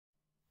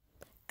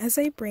As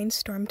I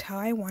brainstormed how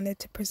I wanted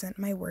to present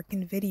my work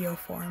in video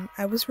form,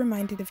 I was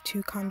reminded of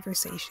two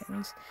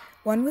conversations,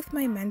 one with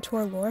my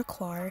mentor Laura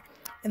Klahre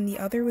and the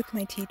other with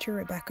my teacher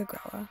Rebecca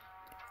Grella.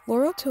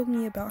 Laura told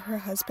me about her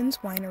husband's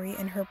winery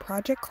and her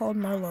project called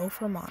Merlot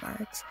for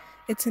Monarchs.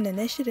 It's an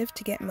initiative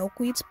to get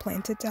milkweeds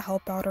planted to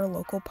help out our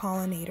local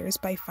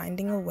pollinators by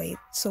finding a way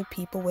so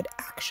people would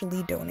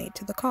actually donate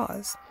to the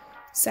cause.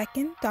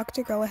 Second,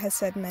 Dr. Grella has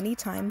said many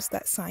times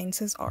that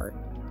science is art.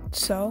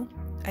 So,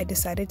 I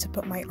decided to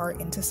put my art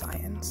into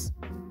science.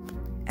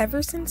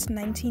 Ever since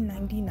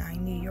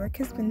 1999, New York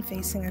has been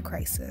facing a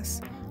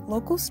crisis.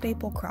 Local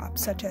staple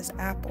crops such as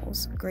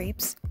apples,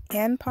 grapes,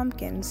 and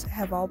pumpkins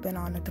have all been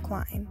on a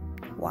decline.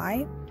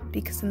 Why?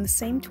 Because in the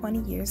same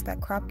 20 years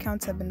that crop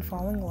counts have been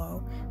falling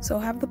low, so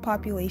have the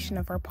population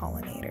of our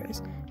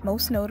pollinators,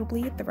 most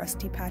notably the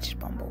rusty-patched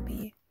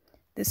bumblebee.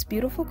 This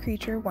beautiful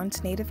creature,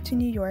 once native to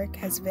New York,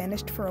 has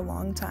vanished for a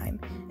long time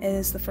and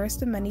is the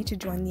first of many to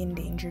join the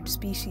endangered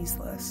species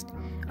list.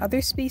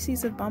 Other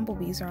species of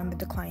bumblebees are on the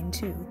decline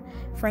too.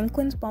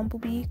 Franklin's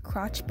bumblebee,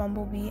 crotch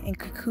bumblebee, and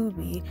cuckoo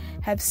bee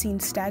have seen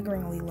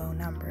staggeringly low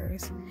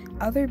numbers.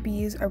 Other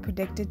bees are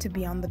predicted to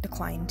be on the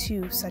decline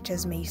too, such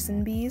as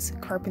mason bees,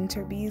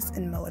 carpenter bees,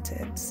 and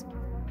milletids.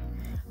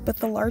 But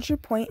the larger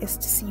point is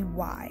to see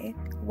why.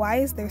 Why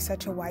is there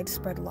such a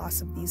widespread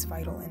loss of these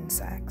vital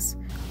insects?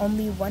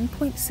 Only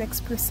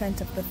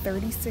 1.6% of the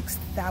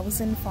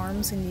 36,000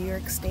 farms in New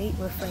York State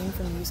refrain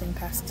from using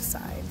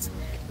pesticides.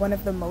 One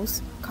of the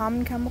most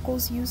common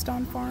chemicals used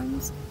on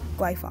farms?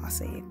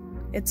 Glyphosate.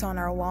 It's on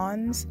our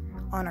lawns,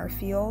 on our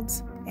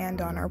fields, and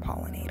on our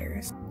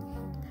pollinators.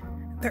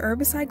 The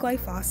herbicide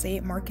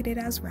glyphosate, marketed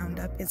as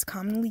Roundup, is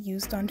commonly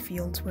used on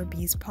fields where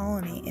bees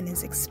pollinate and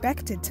is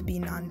expected to be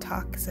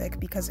non-toxic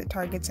because it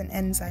targets an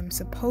enzyme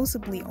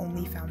supposedly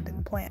only found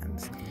in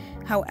plants.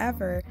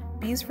 However,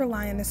 bees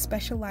rely on a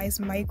specialized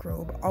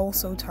microbe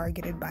also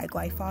targeted by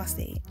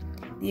glyphosate.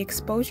 The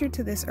exposure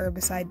to this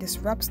herbicide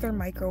disrupts their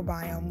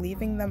microbiome,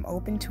 leaving them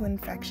open to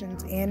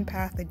infections and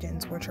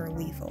pathogens which are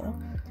lethal.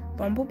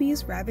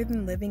 Bumblebees, rather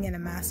than living in a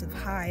massive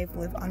hive,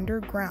 live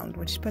underground,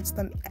 which puts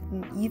them at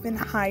an even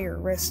higher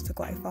risk to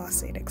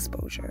glyphosate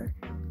exposure.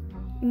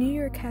 New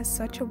York has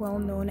such a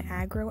well-known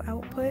agro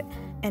output,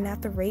 and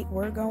at the rate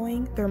we're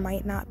going, there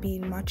might not be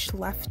much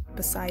left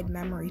beside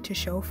memory to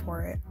show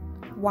for it.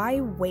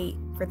 Why wait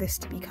for this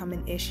to become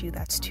an issue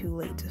that's too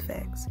late to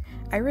fix?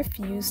 I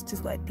refuse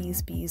to let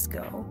these bees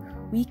go.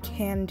 We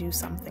can do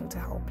something to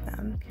help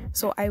them.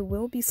 So I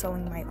will be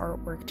selling my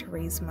artwork to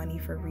raise money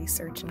for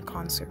research and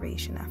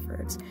conservation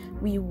efforts.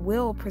 We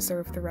will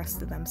preserve the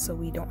rest of them so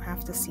we don't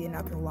have to see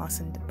another loss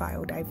in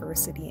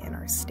biodiversity in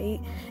our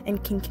state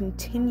and can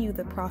continue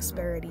the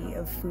prosperity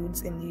of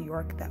foods in New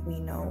York that we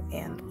know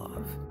and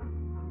love.